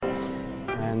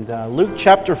And Luke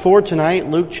chapter 4 tonight,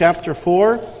 Luke chapter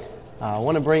 4. I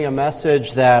want to bring a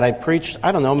message that I preached,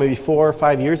 maybe 4 or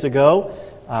 5 years ago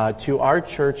to our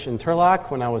church in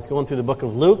Turlock when I was going through the book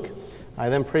of Luke. I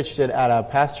then preached it at a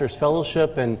pastor's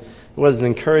fellowship, and it was an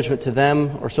encouragement to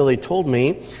them, or so they told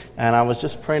me. And I was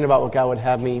just praying about what God would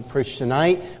have me preach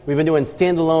tonight. We've been doing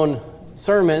standalone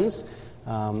sermons.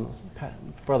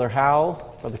 Brother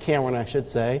Cameron, I should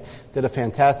say, did a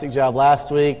fantastic job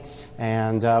last week,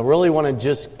 and really want to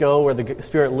just go where the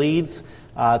Spirit leads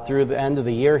through the end of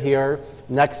the year here.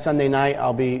 Next Sunday night,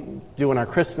 I'll be doing our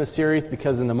Christmas series,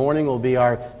 because in the morning will be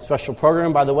our special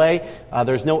program. By the way,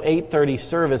 there's no 8:30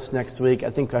 service next week. I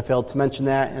think I failed to mention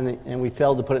that, and we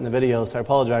failed to put it in the video, so I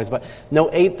apologize. But no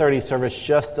 8:30 service,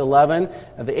 just 11.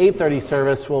 The 8:30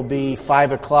 service will be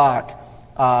 5 o'clock.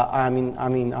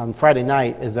 On Friday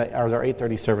night is our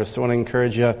 8:30 service, so I want to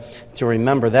encourage you to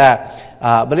remember that.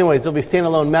 But anyways, there'll be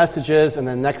standalone messages, and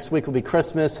then next week will be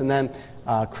Christmas, and then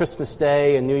Christmas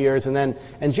Day and New Year's, and then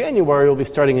in January we'll be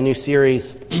starting a new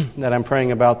series that I'm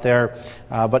praying about there.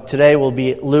 But today will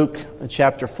be Luke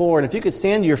chapter 4, and if you could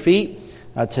stand to your feet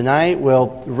tonight,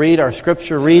 we'll read our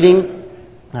scripture reading,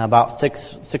 about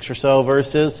six or so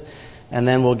verses, and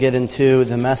then we'll get into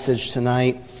the message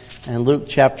tonight. And Luke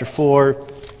chapter 4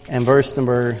 and verse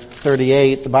number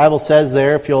 38, the Bible says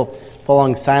there, if you'll follow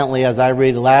along silently as I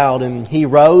read aloud, and he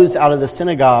rose out of the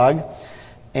synagogue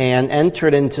and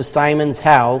entered into Simon's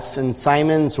house, and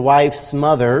Simon's wife's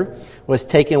mother was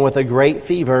taken with a great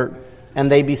fever, and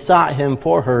they besought him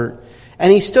for her.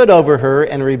 And he stood over her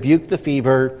and rebuked the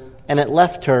fever, and it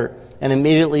left her, and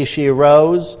immediately she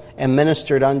arose and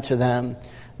ministered unto them.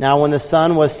 Now when the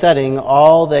sun was setting,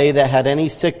 all they that had any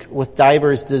sick with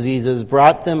divers diseases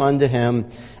brought them unto him,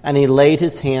 and he laid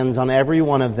his hands on every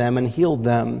one of them and healed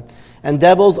them. And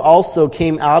devils also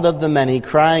came out of the many,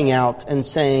 crying out and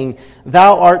saying,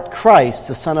 Thou art Christ,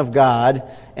 the Son of God.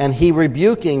 And he,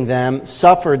 rebuking them,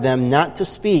 suffered them not to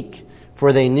speak,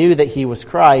 for they knew that he was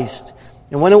Christ.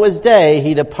 And when it was day,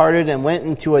 he departed and went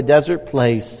into a desert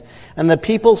place. And the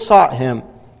people sought him,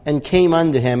 and came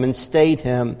unto him, and stayed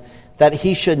him, that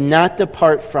he should not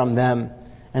depart from them.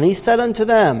 And he said unto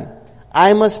them,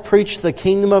 I must preach the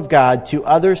kingdom of God to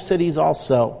other cities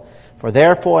also, for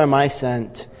therefore am I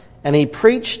sent. And he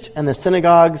preached in the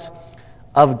synagogues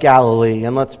of Galilee.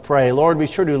 And let's pray. Lord, we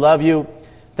sure do love you.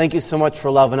 Thank you so much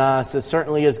for loving us. It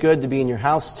certainly is good to be in your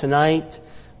house tonight.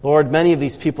 Lord, many of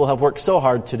these people have worked so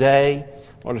hard today.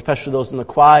 Lord, especially those in the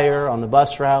choir, on the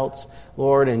bus routes,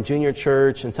 Lord, in junior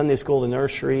church and Sunday school and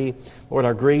nursery. Lord,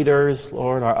 our greeters,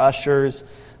 Lord, our ushers.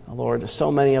 Lord,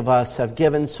 so many of us have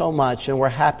given so much, and we're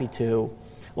happy to.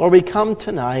 Lord, we come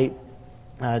tonight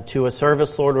to a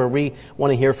service, Lord, where we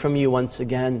want to hear from you once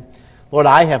again. Lord,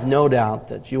 I have no doubt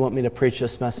that you want me to preach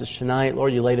this message tonight.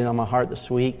 Lord, you laid it on my heart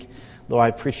this week. Though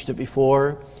I've preached it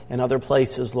before in other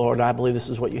places, Lord, I believe this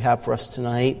is what you have for us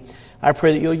tonight. I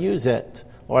pray that you'll use it.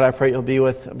 Lord, I pray you'll be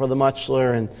with Brother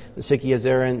Muchler and Miss Vicki as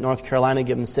they're in North Carolina,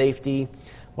 give them safety.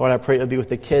 Lord, I pray you'll be with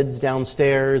the kids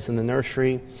downstairs in the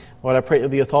nursery. Lord, I pray you'll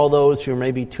be with all those who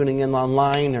may be tuning in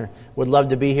online or would love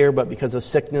to be here, but because of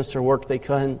sickness or work they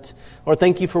couldn't. Lord,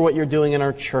 thank you for what you're doing in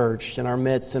our church, in our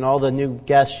midst, and all the new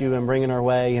guests you've been bringing our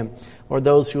way. And Lord,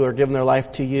 those who are giving their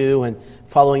life to you and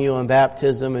following you in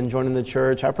baptism and joining the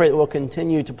church, I pray that we'll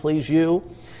continue to please you.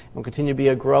 We'll continue to be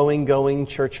a growing, going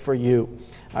church for you.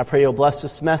 I pray you'll bless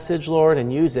this message, Lord,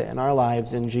 and use it in our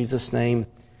lives. In Jesus' name,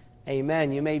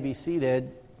 amen. You may be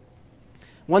seated.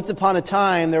 Once upon a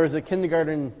time, there was a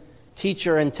kindergarten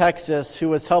teacher in Texas who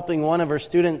was helping one of her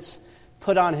students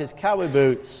put on his cowboy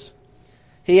boots.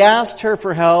 He asked her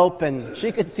for help, and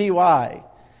she could see why.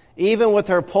 Even with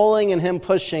her pulling and him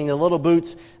pushing, the little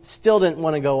boots still didn't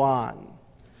want to go on.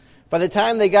 By the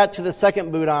time they got to the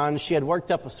second boot on, she had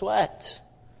worked up a sweat.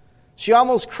 She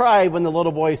almost cried when the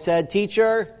little boy said,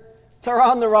 Teacher, they're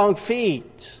on the wrong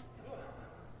feet.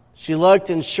 She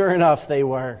looked, and sure enough, they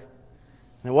were.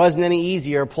 And it wasn't any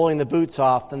easier pulling the boots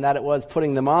off than that it was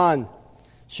putting them on.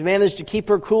 She managed to keep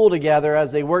her cool together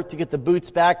as they worked to get the boots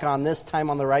back on, this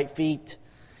time on the right feet.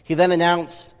 He then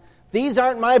announced, These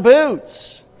aren't my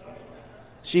boots.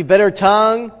 She bit her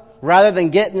tongue rather than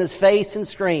get in his face and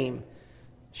scream.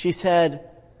 She said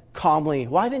calmly,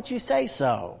 Why didn't you say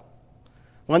so?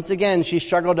 Once again, she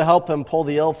struggled to help him pull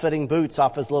the ill-fitting boots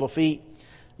off his little feet.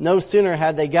 No sooner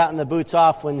had they gotten the boots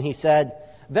off when he said,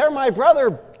 They're my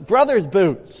brother's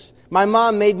boots. My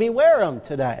mom made me wear them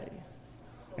today.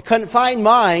 I couldn't find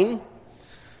mine.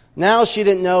 Now she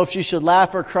didn't know if she should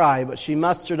laugh or cry, but she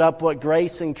mustered up what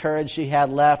grace and courage she had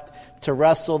left to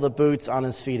wrestle the boots on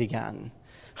his feet again.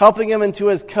 Helping him into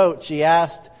his coat, she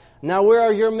asked, Now where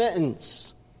are your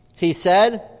mittens? He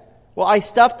said, Well, I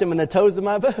stuffed him in the toes of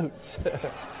my boots.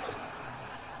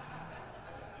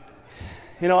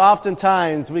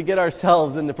 Oftentimes we get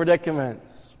ourselves into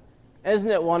predicaments. Isn't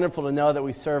it wonderful to know that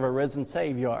we serve a risen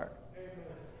Savior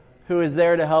who is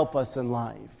there to help us in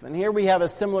life? And here we have a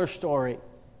similar story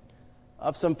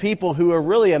of some people who are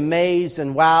really amazed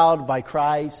and wowed by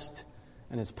Christ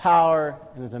and His power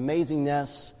and His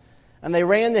amazingness. And they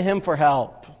ran to Him for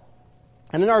help.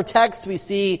 And in our text we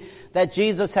see that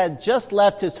Jesus had just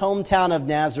left His hometown of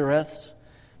Nazareth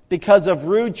because of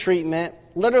rude treatment.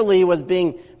 Literally was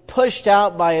being pushed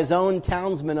out by his own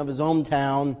townsmen of his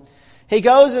hometown. He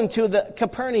goes into the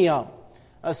Capernaum,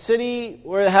 a city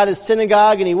where it had a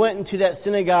synagogue, and he went into that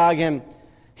synagogue and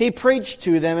he preached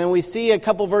to them. And we see a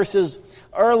couple verses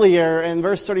earlier in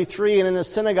verse 33, and in the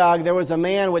synagogue there was a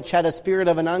man which had a spirit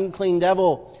of an unclean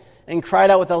devil and cried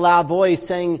out with a loud voice,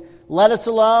 saying, "Let us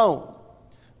alone.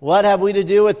 What have we to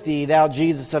do with thee, thou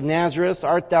Jesus of Nazareth?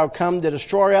 Art thou come to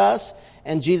destroy us?"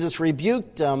 And Jesus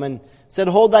rebuked him and said,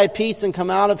 "Hold thy peace and come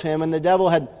out of him." And the devil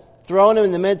had thrown him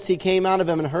in the midst. He came out of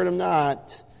him and hurt him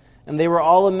not. And they were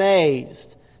all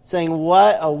amazed, saying,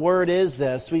 "What a word is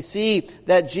this?" We see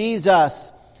that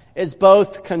Jesus is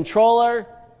both controller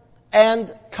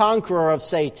and conqueror of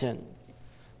Satan.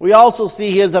 We also see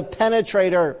He is a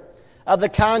penetrator of the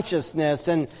consciousness.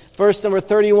 In verse number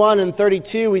 31 and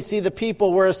 32, we see the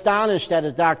people were astonished at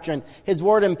His doctrine, His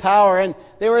word and power, and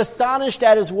they were astonished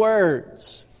at His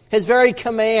words, His very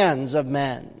commands of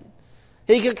men.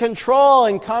 He could control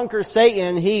and conquer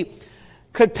Satan. He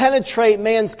could penetrate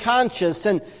man's conscience,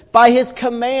 and by His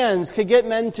commands could get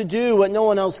men to do what no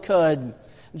one else could.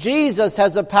 Jesus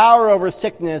has the power over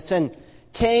sickness and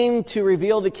came to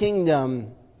reveal the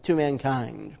kingdom to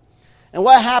mankind. And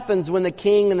what happens when the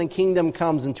King and the kingdom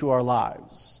comes into our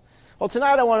lives? Well,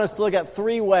 tonight I want us to look at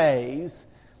 3 ways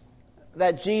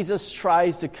that Jesus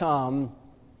tries to come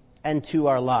into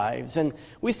our lives. And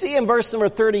we see in verse number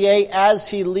 38, as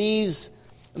He leaves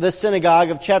the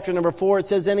synagogue of chapter number 4, it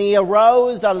says, "And He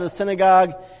arose out of the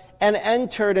synagogue and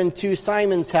entered into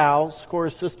Simon's house," of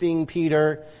course, this being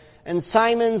Peter. "And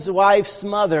Simon's wife's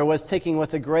mother was taken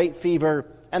with a great fever,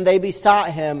 and they besought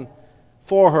Him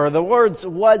for her." The words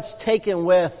 "was taken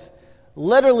with"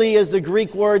 literally is the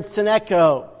Greek word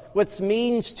syneko, which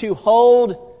means to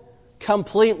hold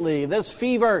completely. This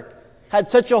fever had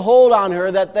such a hold on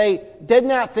her that they did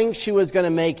not think she was going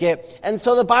to make it. And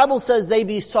so the Bible says they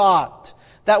besought.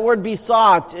 That word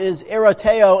besought is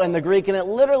eroteo in the Greek, and it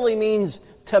literally means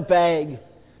to beg.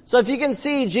 So if you can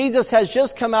see, Jesus has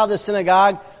just come out of the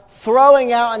synagogue,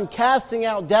 throwing out and casting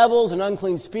out devils and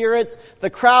unclean spirits. The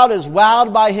crowd is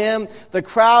wowed by Him. The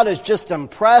crowd is just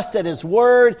impressed at His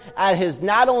word, at His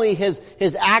not only his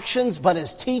actions, but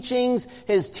His teachings.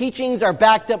 His teachings are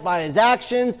backed up by His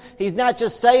actions. He's not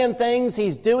just saying things,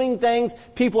 He's doing things.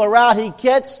 People are out. He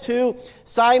gets to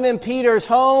Simon Peter's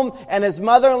home, and his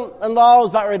mother-in-law is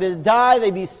about ready to die.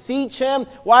 They beseech Him.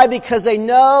 Why? Because they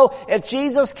know if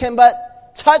Jesus can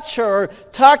but touch her,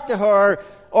 talk to her,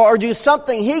 or do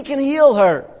something, He can heal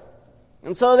her.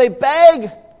 And so they beg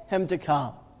Him to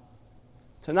come.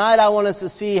 Tonight I want us to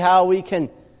see how we can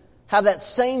have that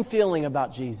same feeling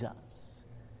about Jesus.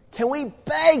 Can we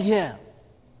beg Him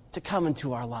to come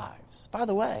into our lives? By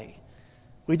the way,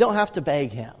 we don't have to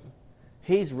beg Him.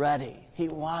 He's ready. He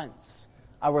wants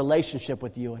a relationship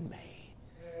with you and me.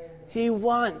 He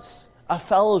wants a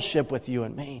fellowship with you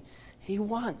and me. He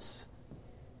wants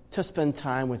to spend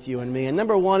time with you and me. And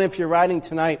number 1, if you're writing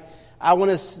tonight, I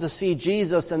want us to see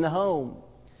Jesus in the home.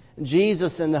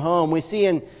 Jesus in the home. We see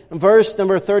in verse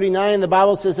number 39, the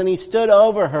Bible says, "And He stood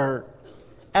over her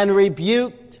and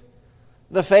rebuked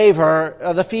the fever."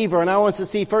 And I want us to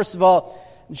see, first of all,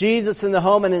 Jesus in the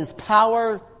home and His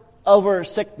power over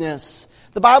sickness.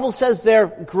 The Bible says there,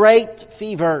 great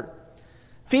fever.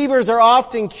 Fevers are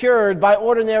often cured by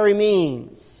ordinary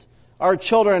means. Our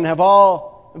children have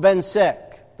all been sick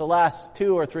the last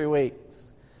 2 or 3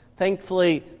 weeks.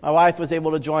 Thankfully, my wife was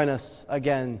able to join us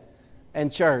again in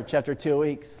church after 2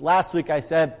 weeks. Last week I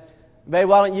said, "Babe,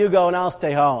 why don't you go and I'll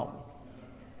stay home?"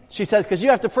 She says, "Because you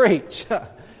have to preach."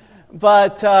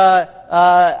 But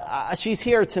she's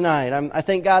here tonight. I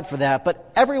thank God for that. But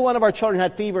every one of our children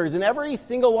had fevers, and every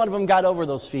single one of them got over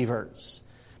those fevers.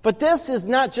 But this is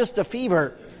not just a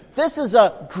fever. This is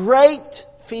a great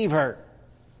fever.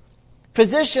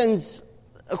 Physicians,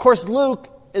 of course, Luke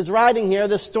is writing here.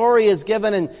 This story is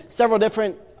given in several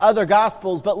different other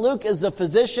Gospels, but Luke is the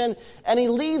physician, and he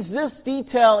leaves this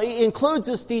detail, he includes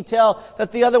this detail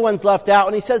that the other ones left out,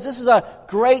 and he says this is a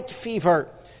great fever.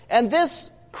 And this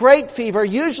great fever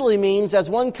usually means, as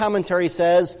one commentary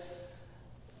says,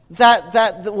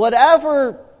 that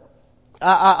whatever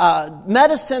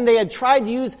medicine they had tried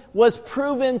to use was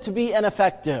proven to be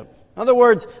ineffective. In other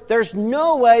words, there's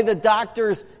no way the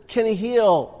doctors can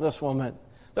heal this woman.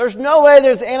 There's no way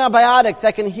there's an antibiotic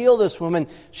that can heal this woman.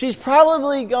 She's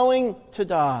probably going to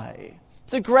die.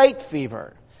 It's a great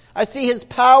fever. I see his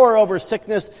power over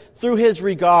sickness through his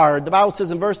regard. The Bible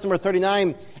says in verse number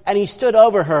 39, and he stood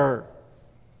over her.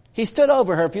 He stood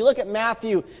over her. If you look at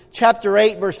Matthew chapter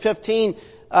 8, verse 15,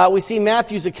 we see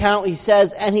Matthew's account. He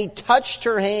says, and he touched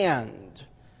her hand.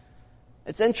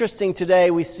 It's interesting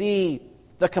today we see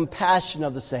the compassion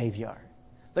of the Savior.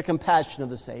 The compassion of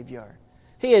the Savior.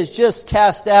 He has just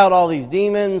cast out all these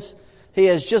demons. He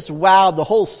has just wowed the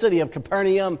whole city of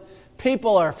Capernaum.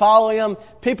 People are following him.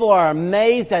 People are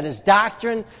amazed at his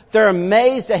doctrine. They're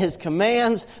amazed at his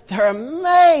commands. They're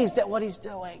amazed at what he's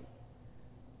doing.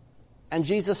 And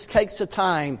Jesus takes the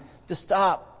time to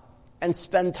stop and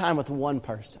spend time with one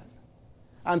person.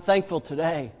 I'm thankful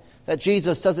today that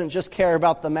Jesus doesn't just care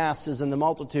about the masses and the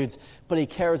multitudes, but he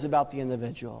cares about the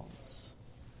individuals.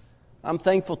 I'm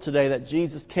thankful today that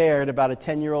Jesus cared about a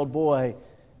 10-year-old boy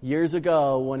years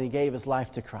ago when he gave his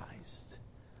life to Christ.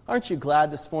 Aren't you glad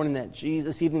this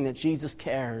evening that Jesus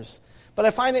cares? But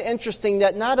I find it interesting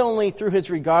that not only through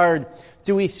his regard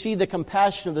do we see the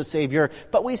compassion of the Savior,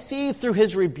 but we see through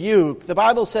his rebuke. The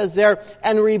Bible says there,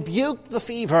 and rebuked the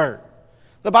fever.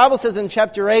 The Bible says in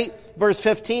chapter 8, verse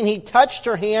 15, he touched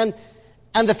her hand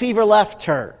and the fever left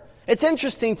her. It's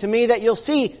interesting to me that you'll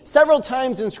see several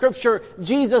times in Scripture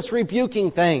Jesus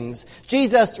rebuking things.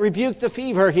 Jesus rebuked the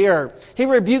fever here. He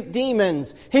rebuked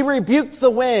demons. He rebuked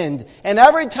the wind. And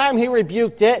every time he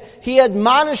rebuked it, he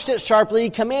admonished it sharply. He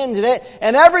commanded it.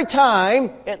 And every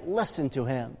time, it listened to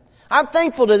him. I'm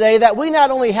thankful today that we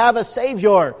not only have a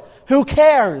Savior who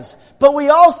cares, but we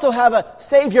also have a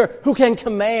Savior who can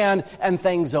command and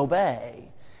things obey.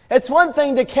 It's one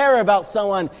thing to care about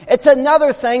someone. It's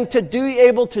another thing to be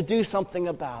able to do something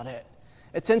about it.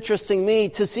 It's interesting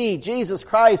to see Jesus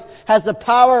Christ has the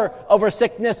power over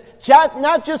sickness,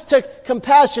 not just to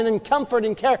compassion and comfort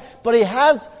and care, but he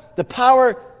has the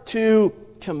power to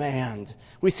command.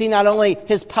 We see not only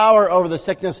his power over the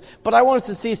sickness, but I want us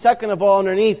to see, second of all,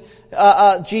 underneath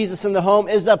Jesus in the home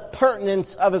is the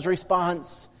pertinence of his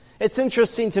response. It's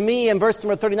interesting to me in verse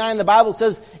number 39, the Bible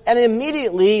says, and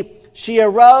immediately she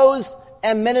arose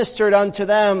and ministered unto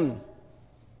them.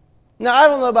 Now, I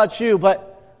don't know about you,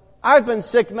 but I've been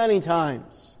sick many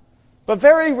times. But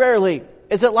very rarely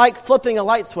is it like flipping a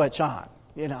light switch on,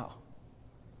 Man,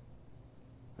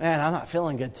 I'm not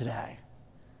feeling good today.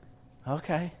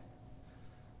 Okay.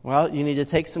 Well, you need to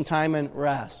take some time and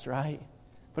rest, right?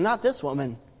 But not this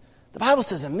woman. The Bible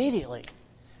says immediately.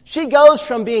 She goes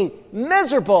from being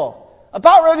miserable,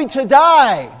 about ready to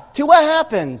die, to what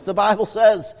happens? The Bible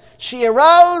says she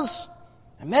arose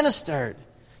and ministered.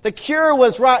 The cure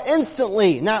was wrought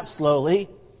instantly, not slowly,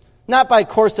 not by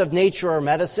course of nature or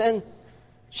medicine.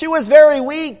 She was very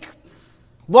weak.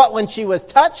 But when she was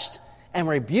touched and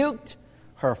rebuked,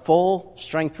 her full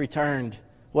strength returned.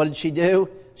 What did she do?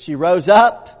 She rose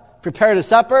up, prepared a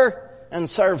supper, and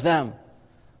served them.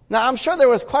 Now, I'm sure there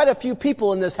was quite a few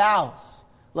people in this house,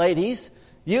 ladies.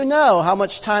 You know how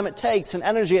much time it takes and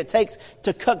energy it takes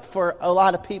to cook for a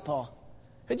lot of people.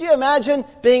 Could you imagine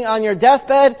being on your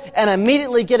deathbed and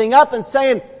immediately getting up and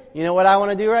saying, you know what I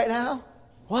want to do right now?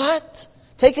 What?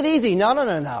 Take it easy. No.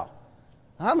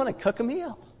 I'm going to cook a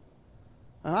meal.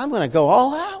 And I'm going to go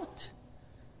all out.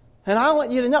 And I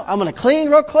want you to know, I'm going to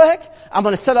clean real quick. I'm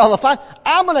going to set all the fire.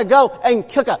 I'm going to go and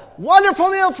cook a wonderful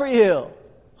meal for you.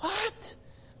 What?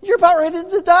 You're about ready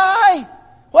to die.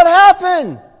 What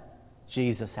happened?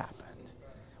 Jesus happened.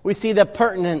 We see the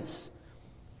pertinence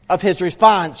of his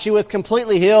response. She was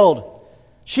completely healed.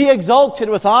 She exulted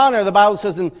with honor. The Bible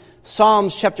says in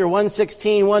Psalms chapter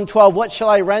 116, 112, what shall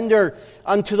I render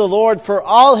unto the Lord for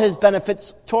all his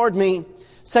benefits toward me?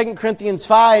 2 Corinthians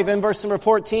 5 and verse number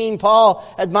 14, Paul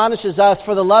admonishes us,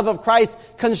 for the love of Christ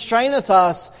constraineth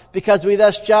us, because we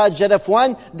thus judge that if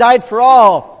one died for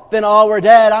all, then all were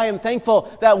dead. I am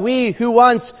thankful that we who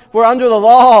once were under the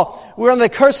law, we were under the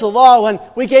curse of the law, when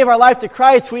we gave our life to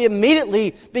Christ, we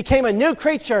immediately became a new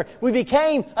creature. We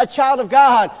became a child of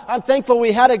God. I'm thankful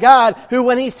we had a God who,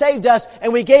 when he saved us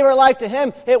and we gave our life to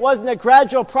him, it wasn't a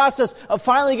gradual process of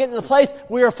finally getting to the place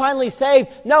we were finally saved.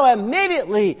 No,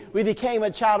 immediately we became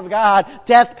a child of God.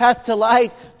 Death passed to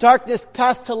light. Darkness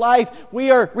passed to life.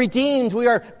 We are redeemed. We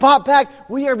are bought back.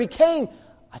 became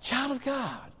a child of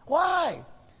God. Why?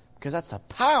 Because that's the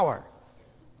power,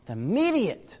 the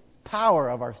immediate power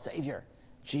of our Savior,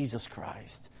 Jesus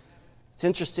Christ. It's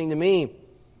interesting to me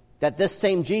that this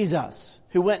same Jesus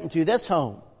who went into this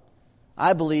home,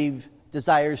 I believe,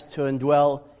 desires to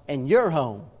indwell in your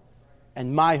home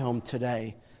and my home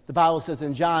today. The Bible says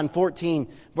in John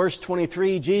 14, verse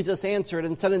 23, Jesus answered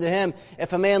and said unto him,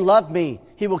 If a man love me,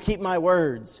 he will keep my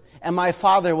words, and my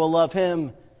Father will love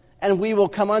him, and we will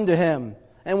come unto him.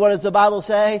 And what does the Bible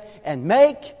say? And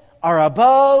make our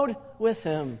abode with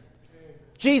him.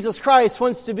 Jesus Christ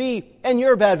wants to be in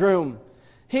your bedroom.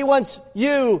 He wants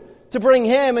you to bring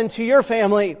him into your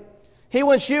family. He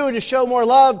wants you to show more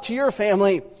love to your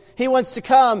family. He wants to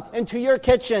come into your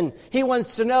kitchen. He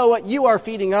wants to know what you are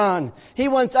feeding on. He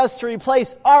wants us to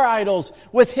replace our idols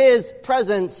with His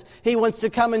presence. He wants to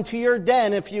come into your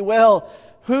den, if you will.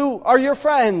 Who are your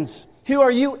friends? Who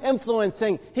are you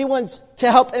influencing? He wants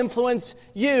to help influence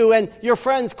you and your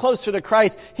friends closer to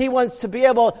Christ. He wants to be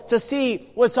able to see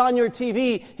what's on your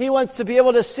TV. He wants to be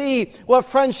able to see what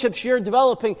friendships you're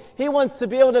developing. He wants to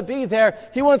be able to be there.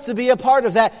 He wants to be a part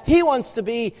of that. He wants to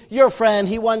be your friend.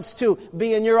 He wants to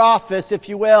be in your office, if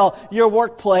you will, your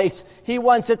workplace. He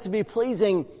wants it to be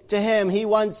pleasing to Him. He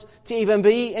wants to even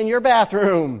be in your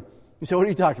bathroom. You say, what are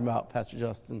you talking about, Pastor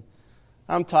Justin?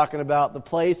 I'm talking about the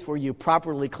place where you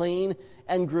properly clean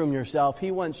and groom yourself.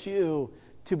 He wants you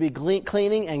to be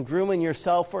cleaning and grooming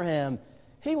yourself for Him.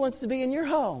 He wants to be in your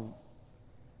home.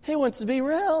 He wants to be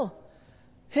real.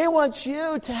 He wants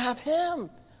you to have Him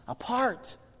a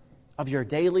part of your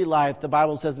daily life. The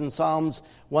Bible says in Psalms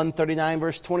 139,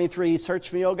 verse 23,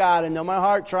 Search me, O God, and know my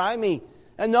heart. Try me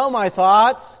and know my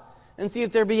thoughts, and see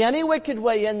if there be any wicked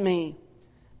way in me,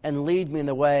 and lead me in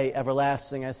the way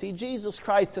everlasting. I see Jesus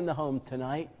Christ in the home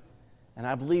tonight, and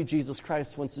I believe Jesus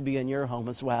Christ wants to be in your home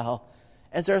as well.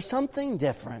 Is there something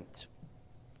different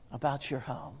about your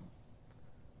home?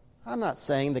 I'm not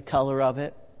saying the color of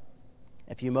it,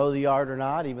 if you mow the yard or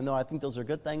not, even though I think those are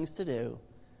good things to do.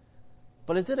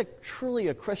 But is it truly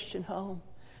a Christian home?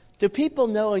 Do people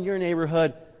know in your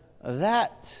neighborhood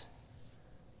that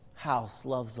house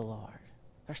loves the Lord?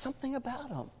 There's something about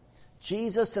them.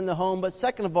 Jesus in the home, but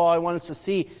second of all, I want us to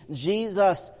see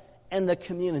Jesus in the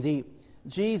community.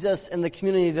 Jesus in the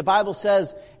community. The Bible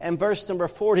says in verse number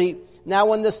 40, Now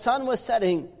when the sun was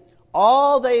setting,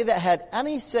 all they that had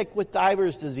any sick with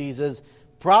divers diseases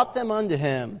brought them unto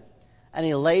Him, and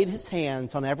He laid His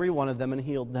hands on every one of them and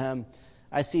healed them.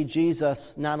 I see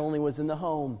Jesus not only was in the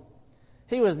home,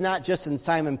 He was not just in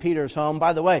Simon Peter's home.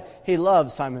 By the way, He loved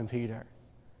Simon Peter.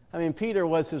 I mean, Peter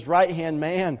was His right-hand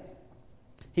man.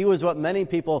 He was what many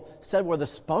people said were the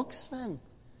spokesman.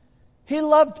 He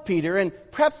loved Peter, and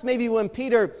perhaps maybe when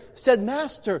Peter said,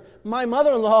 Master, my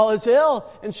mother-in-law is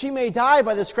ill, and she may die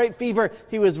by this great fever,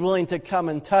 he was willing to come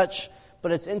and touch.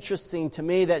 But it's interesting to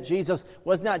me that Jesus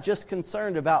was not just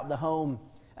concerned about the home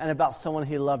and about someone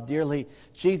He loved dearly.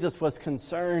 Jesus was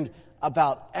concerned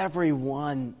about every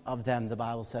one of them, the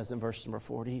Bible says in verse number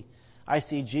 40. I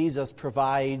see Jesus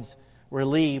provides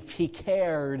relief. He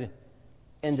cared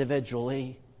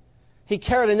individually. He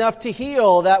cared enough to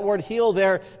heal. That word heal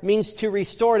there means to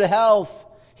restore to health.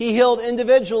 He healed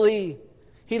individually.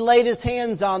 He laid His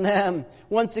hands on them.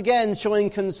 Once again, showing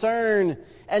concern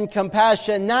and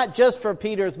compassion, not just for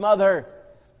Peter's mother,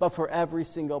 but for every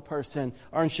single person.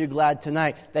 Aren't you glad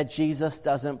tonight that Jesus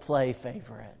doesn't play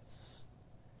favorites?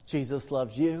 Jesus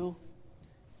loves you.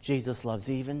 Jesus loves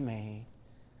even me.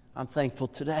 I'm thankful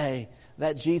today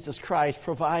that Jesus Christ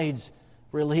provides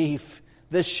relief.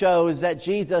 This shows that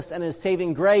Jesus and His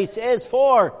saving grace is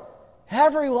for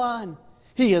everyone.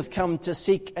 He has come to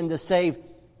seek and to save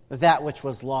that which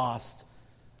was lost.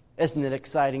 Isn't it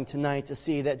exciting tonight to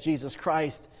see that Jesus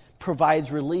Christ provides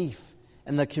relief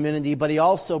in the community, but He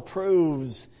also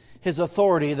proves His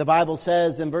authority. The Bible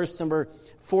says in verse number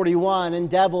 41, And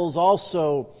devils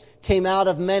also came out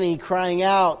of many, crying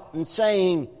out and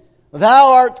saying,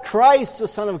 Thou art Christ, the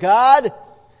Son of God.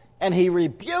 And He,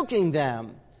 rebuking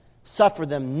them, suffered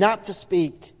them not to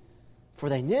speak, for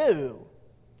they knew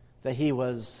that He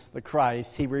was the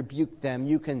Christ. He rebuked them.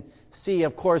 You can see,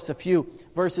 of course, a few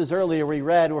verses earlier we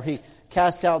read where He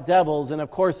cast out devils. And,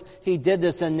 of course, He did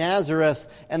this in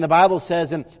Nazareth. And the Bible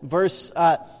says in verse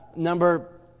number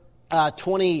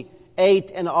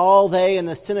 28, And all they in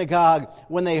the synagogue,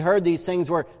 when they heard these things,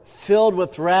 were filled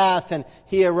with wrath. And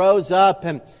He arose up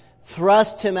and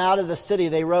thrust him out of the city.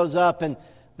 They rose up and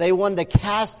they wanted to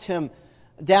cast Him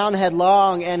down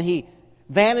headlong, and He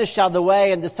vanished out of the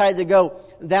way and decided to go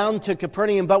down to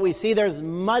Capernaum. But we see there's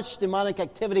much demonic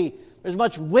activity. There's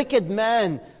much wicked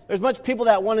men. There's much people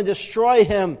that want to destroy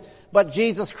Him. But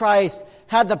Jesus Christ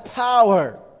had the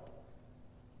power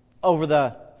over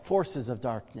the forces of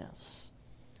darkness.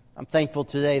 I'm thankful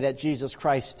today that Jesus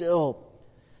Christ still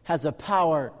has a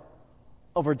power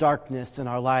over darkness in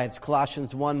our lives.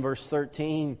 Colossians 1 verse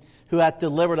 13, Who hath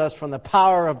delivered us from the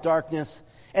power of darkness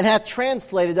and hath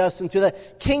translated us into the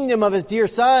kingdom of his dear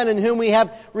Son, in whom we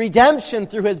have redemption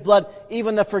through his blood,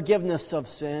 even the forgiveness of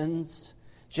sins.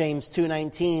 James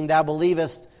 2:19, thou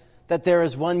believest that there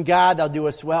is one God, thou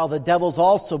doest well. The devils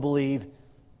also believe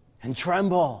and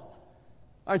tremble.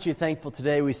 Aren't you thankful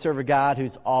today we serve a God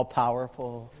who's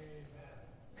all-powerful?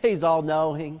 He's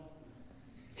all-knowing.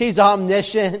 He's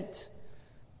omniscient.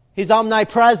 He's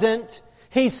omnipresent.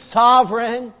 He's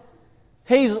sovereign.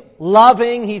 He's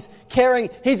loving. He's caring.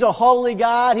 He's a holy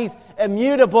God. He's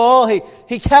immutable.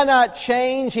 He cannot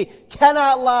change. He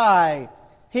cannot lie.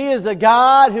 He is a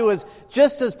God who is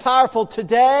just as powerful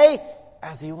today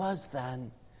as he was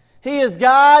then. He is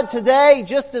God today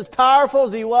just as powerful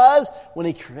as he was when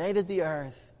he created the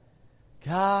earth.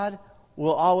 God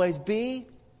will always be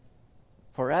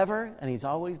forever, and he's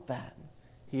always been.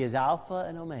 He is Alpha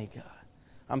and Omega.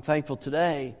 I'm thankful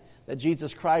today that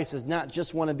Jesus Christ does not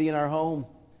just want to be in our home.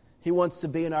 He wants to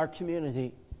be in our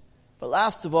community. But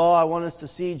last of all, I want us to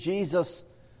see Jesus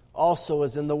also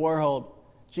is in the world.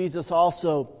 Jesus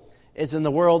also is in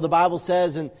the world. The Bible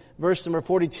says in verse number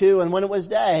 42, and when it was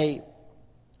day,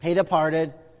 he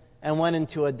departed and went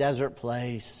into a desert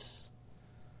place.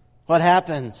 What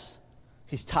happens?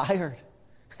 He's tired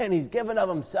and he's given of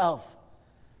himself.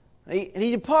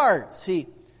 He departs. He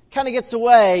kind of gets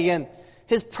away, and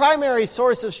his primary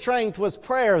source of strength was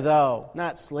prayer, though,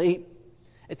 not sleep.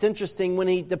 It's interesting, when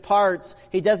he departs,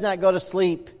 he does not go to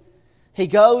sleep. He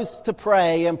goes to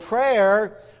pray, and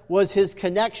prayer was his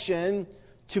connection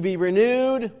to be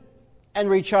renewed and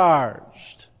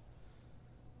recharged.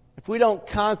 If we don't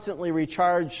constantly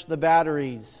recharge the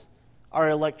batteries, our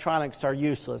electronics are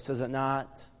useless, is it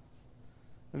not?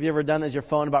 Have you ever done this? Your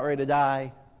phone about ready to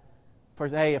die?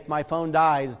 Hey, if my phone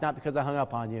dies, it's not because I hung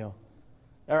up on you.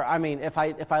 Or, if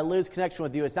I lose connection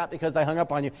with you, it's not because I hung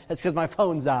up on you. It's because my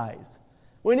phone dies.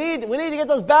 We need to get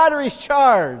those batteries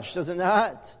charged, does it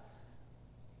not?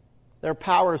 Their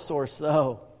power source,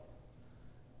 though,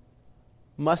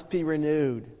 must be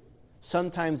renewed.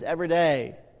 Sometimes every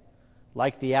day,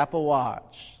 like the Apple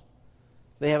Watch.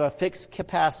 They have a fixed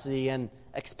capacity and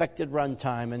expected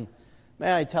runtime. And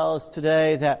may I tell us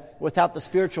today that without the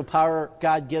spiritual power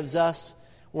God gives us,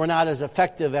 we're not as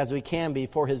effective as we can be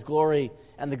for his glory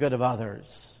and the good of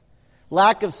others.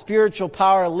 Lack of spiritual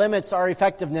power limits our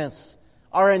effectiveness,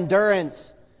 our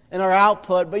endurance, and our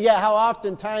output. But yet, how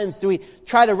oftentimes do we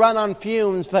try to run on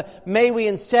fumes? But may we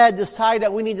instead decide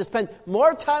that we need to spend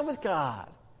more time with God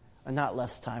and not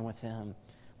less time with him.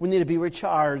 We need to be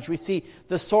recharged. We see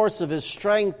the source of his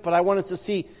strength, but I want us to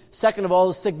see, second of all,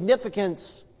 the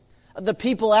significance of the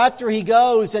people after he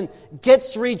goes and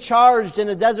gets recharged in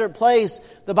a desert place.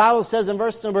 The Bible says in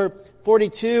verse number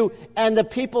 42, and the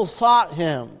people sought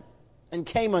him and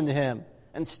came unto him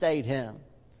and stayed him.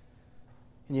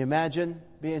 Can you imagine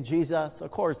being Jesus?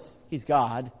 Of course, he's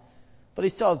God, but he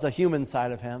still has the human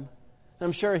side of him. And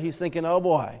I'm sure he's thinking, oh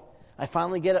boy, I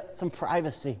finally get some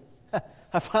privacy.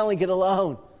 I finally get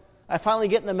alone. I finally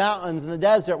get in the mountains in the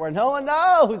desert where no one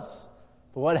knows.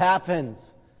 But what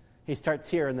happens? He starts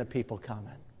hearing the people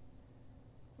coming.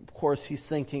 Of course, he's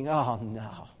thinking, oh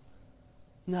no.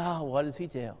 No, what does he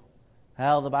do?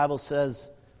 Well, the Bible says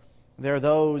there are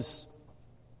those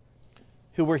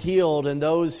who were healed and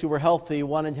those who were healthy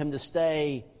wanted him to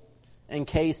stay in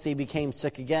case he became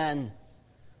sick again.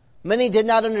 Many did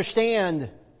not understand.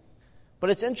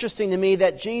 But it's interesting to me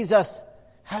that Jesus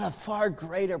had a far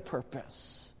greater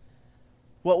purpose.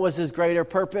 What was his greater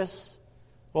purpose?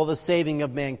 Well, the saving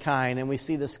of mankind. And we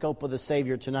see the scope of the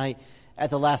Savior tonight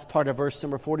at the last part of verse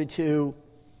number 42.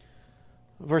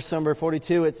 Verse number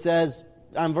 42, it says,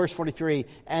 on verse 43,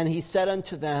 and he said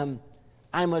unto them,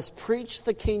 I must preach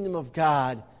the kingdom of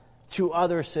God to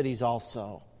other cities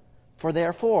also. For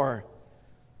therefore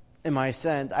am I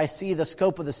sent. I see the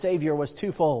scope of the Savior was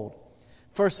twofold.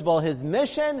 First of all, his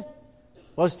mission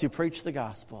was to preach the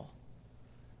gospel.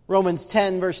 Romans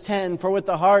 10, verse 10, for with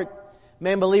the heart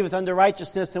man believeth unto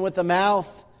righteousness, and with the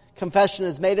mouth confession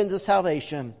is made unto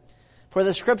salvation. For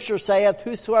the Scripture saith,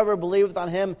 whosoever believeth on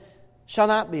him shall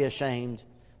not be ashamed.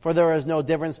 For there is no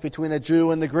difference between the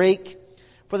Jew and the Greek.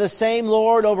 For the same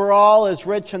Lord over all is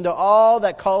rich unto all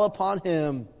that call upon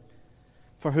him.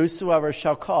 For whosoever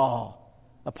shall call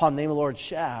upon the name of the Lord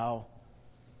shall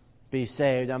be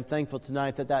saved. I'm thankful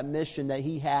tonight that that mission that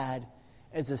he had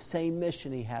is the same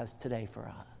mission he has today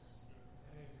for us.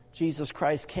 Jesus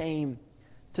Christ came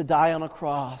to die on a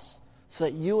cross so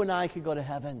that you and I could go to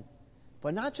heaven.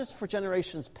 But not just for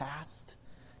generations past,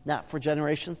 not for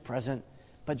generations present,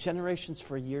 but generations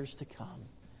for years to come.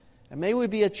 And may we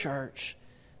be a church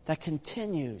that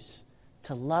continues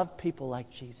to love people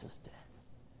like Jesus did.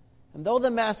 And though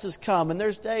the masses come, and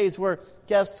there's days where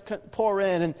guests pour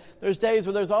in, and there's days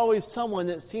where there's always someone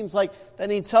that seems like that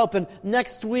needs help. And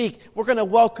next week, we're going to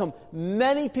welcome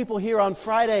many people here on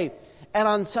Friday and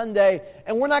on Sunday,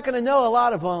 and we're not going to know a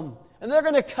lot of them. And they're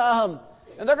going to come,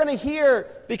 and they're going to hear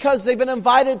because they've been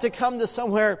invited to come to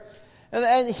somewhere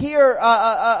and hear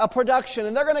a production.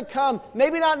 And they're going to come,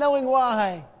 maybe not knowing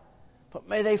why, but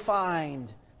may they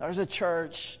find there's a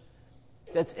church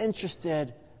that's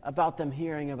interested about them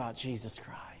hearing about Jesus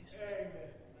Christ. Amen.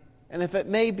 And if it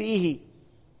may be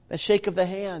that shake of the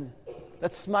hand,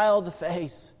 that smile of the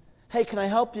face, hey, can I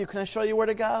help you? Can I show you where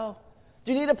to go?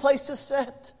 Do you need a place to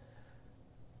sit?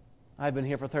 I've been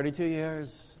here for 32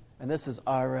 years, and this is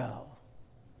RO.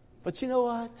 But you know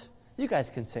what? You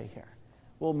guys can stay here.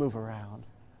 We'll move around.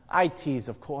 I tease,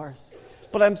 of course.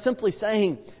 But I'm simply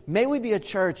saying, may we be a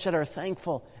church that are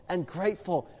thankful and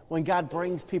grateful when God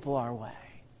brings people our way.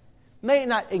 May it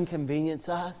not inconvenience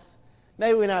us.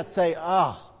 May we not say,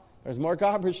 oh, there's more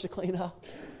garbage to clean up.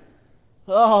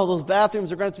 Oh, those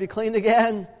bathrooms are going to have to be cleaned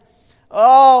again.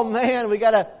 Oh, man, we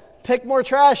got to pick more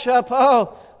trash up.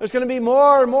 Oh, there's going to be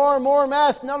more and more and more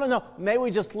mess. No. May we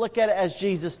just look at it as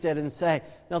Jesus did and say,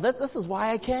 no, this is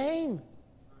why I came.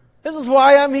 This is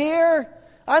why I'm here.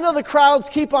 I know the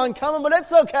crowds keep on coming, but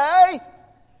it's okay.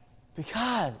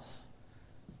 Because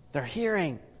they're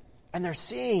hearing and they're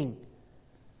seeing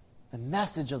the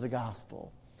message of the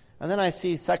gospel. And then I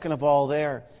see, second of all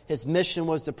there, his mission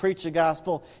was to preach the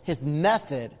gospel. His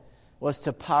method was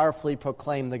to powerfully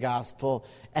proclaim the gospel.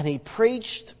 And he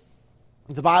preached,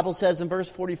 the Bible says in verse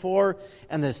 44,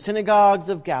 in the synagogues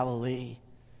of Galilee.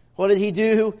 What did he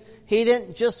do? He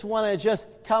didn't just want to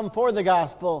come for the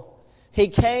gospel. He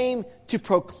came to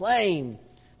proclaim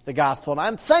the gospel. And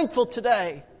I'm thankful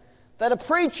today that a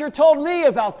preacher told me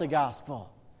about the gospel.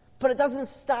 But it doesn't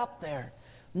stop there.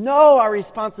 No, our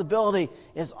responsibility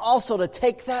is also to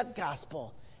take that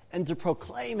gospel and to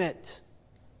proclaim it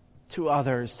to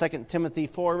others. 2 Timothy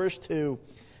 4 verse 2,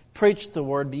 preach the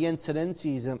word, be instant in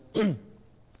season,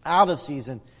 out of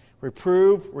season,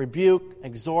 reprove, rebuke,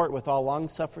 exhort with all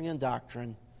longsuffering and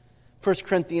doctrine. 1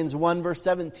 Corinthians 1 verse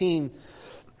 17,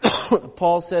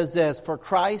 Paul says this, for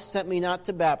Christ sent me not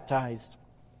to baptize,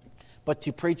 but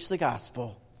to preach the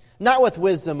gospel, not with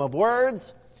wisdom of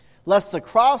words, lest the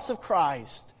cross of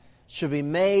Christ should be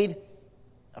made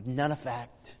of none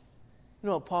effect. You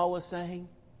know what Paul was saying?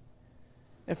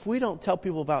 If we don't tell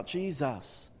people about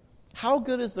Jesus, how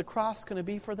good is the cross going to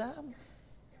be for them?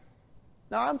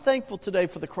 Now, I'm thankful today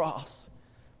for the cross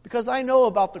because I know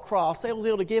about the cross. I was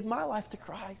able to give my life to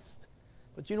Christ.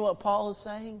 But you know what Paul is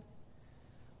saying?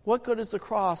 What good is the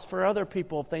cross for other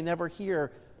people if they never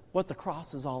hear what the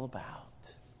cross is all about?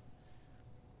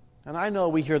 And I know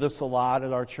we hear this a lot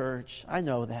at our church. I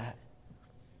know that.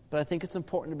 But I think it's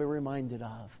important to be reminded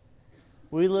of.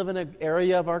 We live in an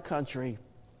area of our country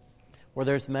where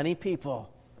there's many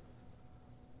people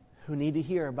who need to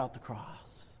hear about the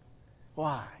cross.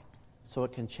 Why? So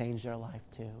it can change their life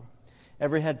too.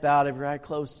 Every head bowed, every eye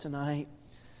closed tonight.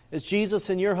 Is Jesus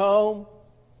in your home?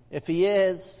 If He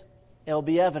is, it'll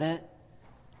be evident.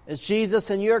 Is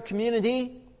Jesus in your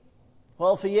community?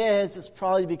 Well, if He is, it's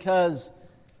probably because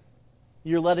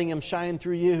you're letting Him shine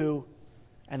through you.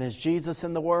 And is Jesus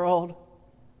in the world?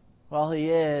 Well, He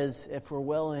is, if we're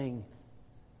willing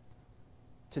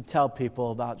to tell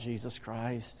people about Jesus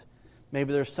Christ.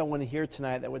 Maybe there's someone here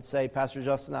tonight that would say, Pastor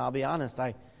Justin, I'll be honest,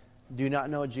 I do not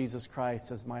know Jesus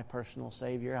Christ as my personal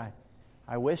Savior.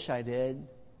 I wish I did.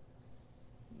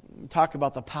 Talk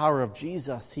about the power of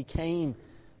Jesus. He came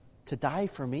to die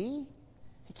for me.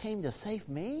 He came to save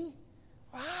me.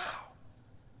 Wow.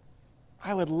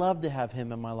 I would love to have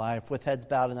Him in my life. With heads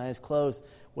bowed and eyes closed,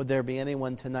 would there be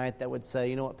anyone tonight that would say,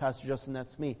 you know what, Pastor Justin,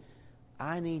 that's me.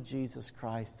 I need Jesus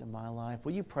Christ in my life.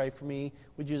 Will you pray for me?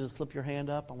 Would you just slip your hand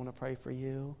up? I want to pray for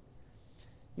you.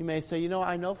 You may say, you know,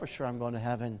 I know for sure I'm going to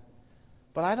heaven,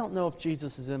 but I don't know if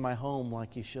Jesus is in my home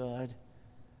like He should.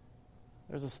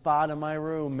 There's a spot in my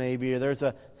room maybe, or there's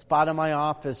a spot in my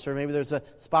office, or maybe there's a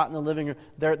spot in the living room.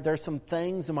 There's some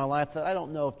things in my life that I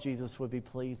don't know if Jesus would be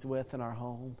pleased with in our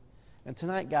home. And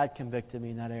tonight God convicted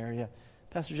me in that area.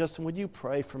 Pastor Justin, would you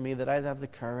pray for me that I'd have the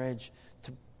courage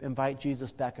to invite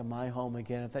Jesus back in my home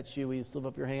again? If that's you, will you slip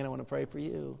up your hand? I want to pray for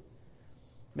you.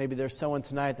 Maybe there's someone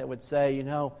tonight that would say, you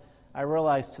know, I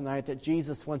realize tonight that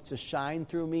Jesus wants to shine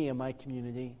through me in my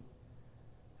community.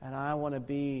 And I want to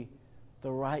be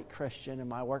the right Christian in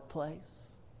my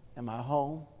workplace, in my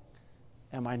home,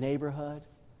 in my neighborhood.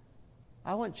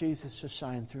 I want Jesus to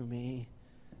shine through me.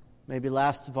 Maybe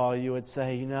last of all, you would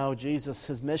say, you know, Jesus,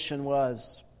 His mission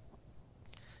was,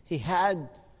 He had,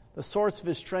 the source of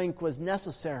His strength was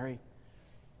necessary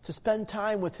to spend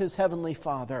time with his heavenly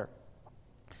Father.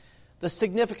 The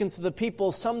significance of the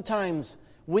people, sometimes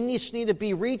we just need to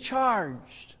be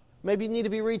recharged. Maybe you need to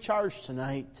be recharged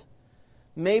tonight.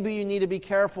 Maybe you need to be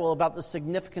careful about the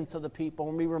significance of the people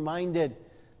and be reminded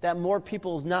that more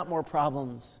people is not more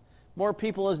problems. More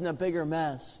people isn't a bigger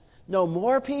mess. No,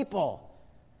 more people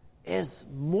is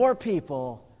more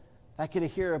people that get to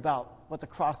hear about what the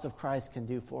cross of Christ can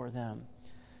do for them.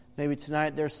 Maybe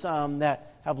tonight there's some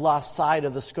that have lost sight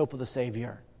of the scope of the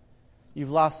Savior.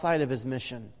 You've lost sight of his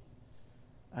mission.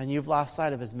 And you've lost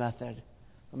sight of his method.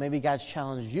 But maybe God's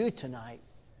challenged you tonight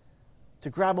to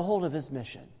grab a hold of his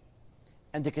mission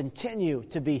and to continue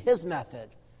to be his method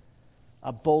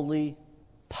of boldly,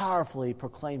 powerfully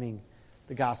proclaiming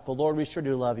the gospel. Lord, we sure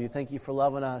do love you. Thank you for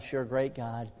loving us. You're a great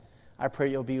God. I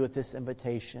pray you'll be with this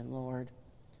invitation, Lord.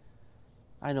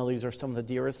 I know these are some of the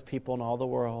dearest people in all the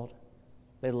world.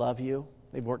 They love you.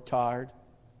 They've worked hard.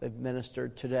 They've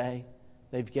ministered today.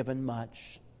 They've given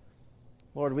much.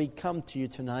 Lord, we come to you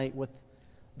tonight with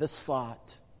this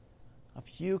thought of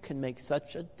you can make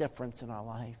such a difference in our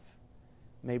life.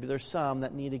 Maybe there's some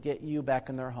that need to get you back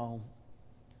in their home.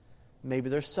 Maybe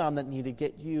there's some that need to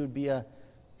get you to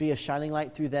be a shining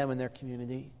light through them in their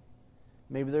community.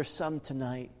 Maybe there's some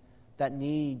tonight that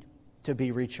need to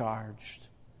be recharged.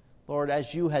 Lord,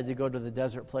 as you had to go to the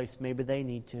desert place, maybe they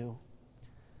need to.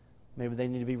 Maybe they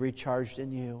need to be recharged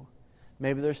in you.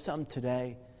 Maybe there's some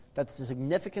today that the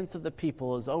significance of the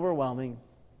people is overwhelming.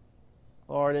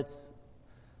 Lord,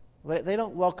 they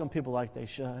don't welcome people like they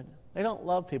should. They don't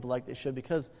love people like they should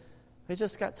because they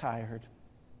just got tired.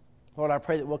 Lord, I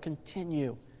pray that we'll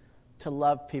continue to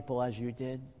love people as you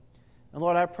did. And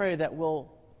Lord, I pray that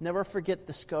we'll never forget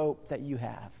the scope that you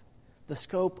have, the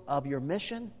scope of your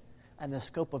mission and the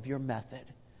scope of your method.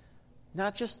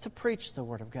 Not just to preach the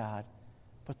Word of God,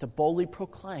 but to boldly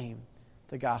proclaim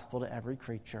the gospel to every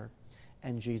creature.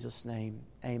 In Jesus' name,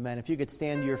 amen. If you could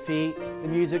stand to your feet, the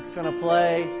music's going to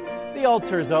play. The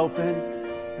altar's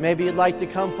open. Maybe you'd like to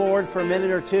come forward for a minute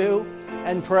or two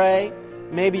and pray.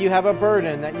 Maybe you have a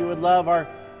burden that you would love our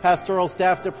pastoral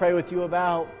staff to pray with you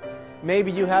about.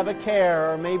 Maybe you have a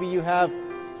care, or maybe you have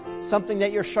something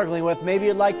that you're struggling with. Maybe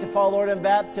you'd like to follow Lord in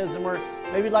baptism, or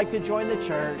maybe you'd like to join the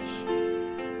church.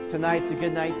 Tonight's a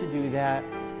good night to do that.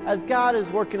 As God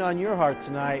is working on your heart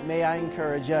tonight, may I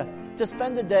encourage you to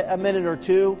spend a minute or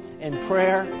two in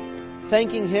prayer,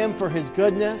 thanking him for his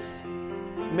goodness,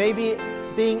 maybe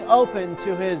being open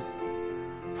to his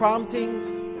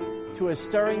promptings, to his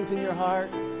stirrings in your heart,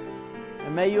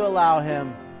 and may you allow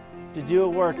him to do a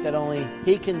work that only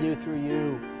he can do through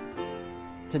you.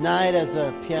 Tonight, as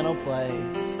the piano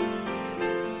plays,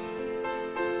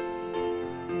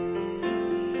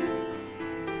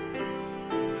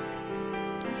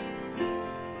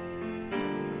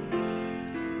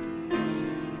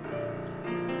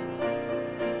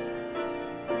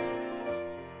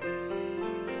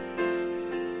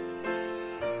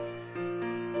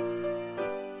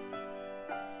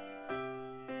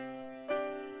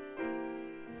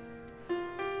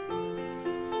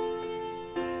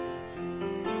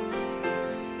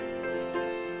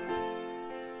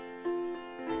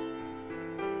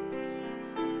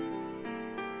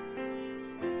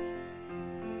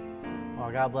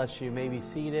 God bless you. You may be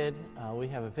seated. We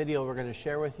have a video we're going to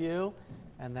share with you.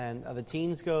 And then the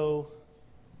teens go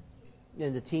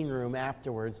in the teen room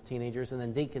afterwards, teenagers. And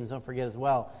then deacons, don't forget as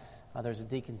well. There's a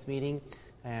deacons meeting.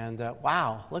 And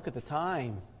wow, look at the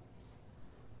time.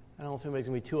 I don't know if anybody's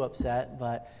going to be too upset,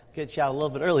 but I'll get you out a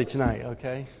little bit early tonight,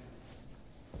 okay?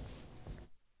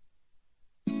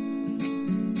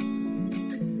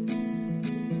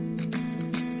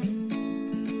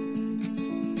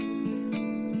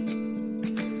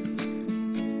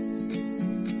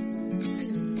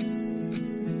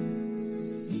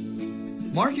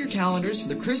 Mark your calendars for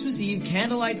the Christmas Eve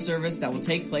candlelight service that will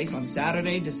take place on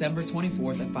Saturday, December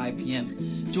 24th at 5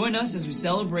 p.m. Join us as we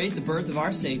celebrate the birth of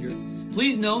our Savior.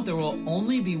 Please note there will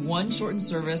only be one shortened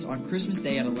service on Christmas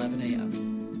Day at 11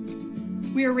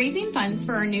 a.m. We are raising funds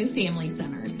for our new family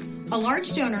center. A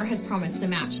large donor has promised to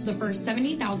match the first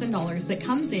 $70,000 that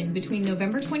comes in between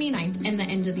November 29th and the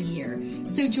end of the year.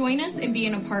 So join us in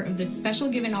being a part of this special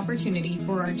giving opportunity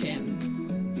for our gym.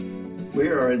 We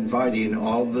are inviting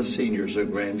all the seniors at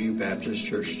Grandview Baptist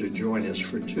Church to join us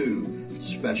for two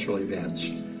special events.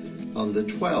 On the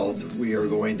 12th, we are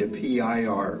going to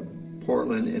PIR,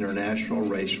 Portland International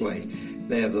Raceway.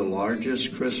 They have the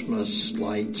largest Christmas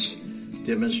lights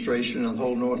demonstration in the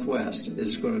whole Northwest.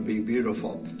 It's going to be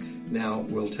beautiful. Now,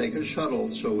 we'll take a shuttle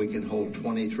so we can hold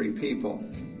 23 people.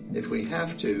 If we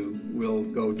have to, we'll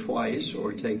go twice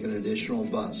or take an additional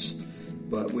bus.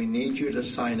 but we need you to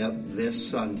sign up this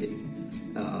Sunday.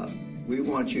 We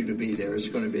want you to be there. It's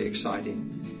going to be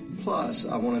exciting. Plus,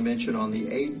 I want to mention on the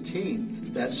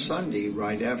 18th, that Sunday,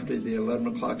 right after the 11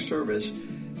 o'clock service,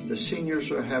 the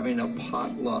seniors are having a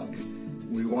potluck.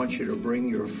 We want you to bring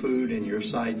your food and your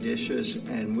side dishes,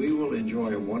 and we will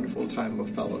enjoy a wonderful time of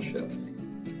fellowship.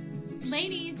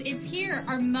 Ladies, it's here,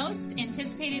 our most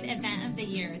anticipated event of the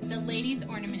year, the Ladies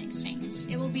Ornament Exchange.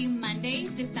 It will be Monday,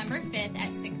 December 5th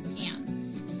at 6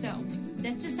 p.m. So,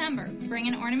 this December, bring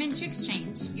an ornament to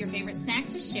exchange, your favorite snack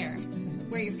to share,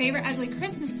 wear your favorite ugly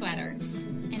Christmas sweater,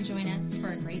 and join us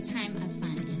for a great time of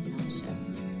fun and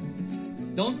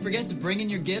fellowship. Don't forget to bring in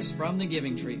your gifts from the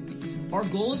Giving Tree. Our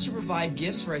goal is to provide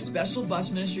gifts for a special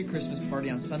bus ministry Christmas party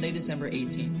on Sunday, December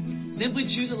 18th. Simply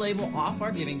choose a label off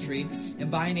our Giving Tree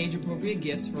and buy an age-appropriate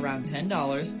gift for around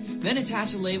 $10. Then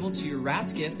attach a label to your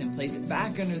wrapped gift and place it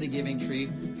back under the Giving Tree,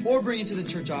 or bring it to the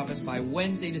church office by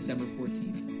Wednesday, December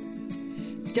 14th.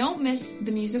 Don't miss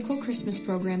the musical Christmas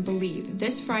program Believe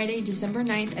this Friday, December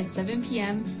 9th at 7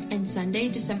 p.m. and Sunday,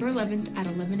 December 11th at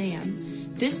 11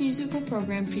 a.m. This musical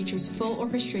program features full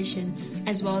orchestration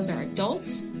as well as our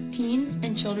adults, teens,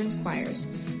 and children's choirs.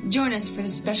 Join us for the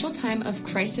special time of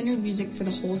Christ-centered music for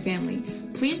the whole family.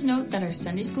 Please note that our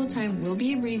Sunday school time will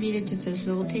be abbreviated to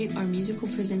facilitate our musical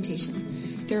presentation.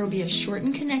 There will be a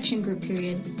shortened connection group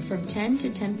period from 10 to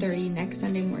 10:30 next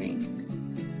Sunday morning.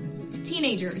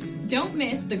 Teenagers, don't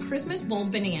miss the Christmas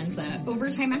Bulb Bonanza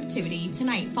overtime activity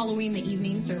tonight following the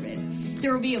evening service.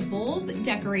 There will be a bulb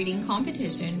decorating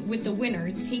competition with the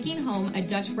winners taking home a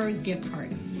Dutch Bros gift card.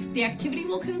 The activity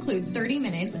will conclude 30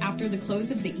 minutes after the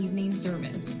close of the evening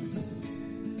service.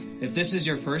 If this is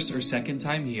your first or second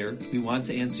time here, we want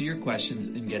to answer your questions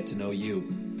and get to know you.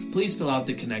 Please fill out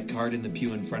the Connect card in the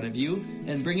pew in front of you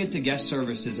and bring it to guest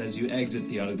services as you exit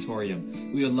the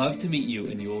auditorium. We would love to meet you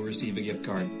and you will receive a gift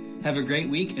card. Have a great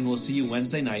week and we'll see you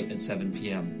Wednesday night at 7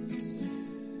 p.m.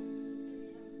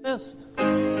 Missed.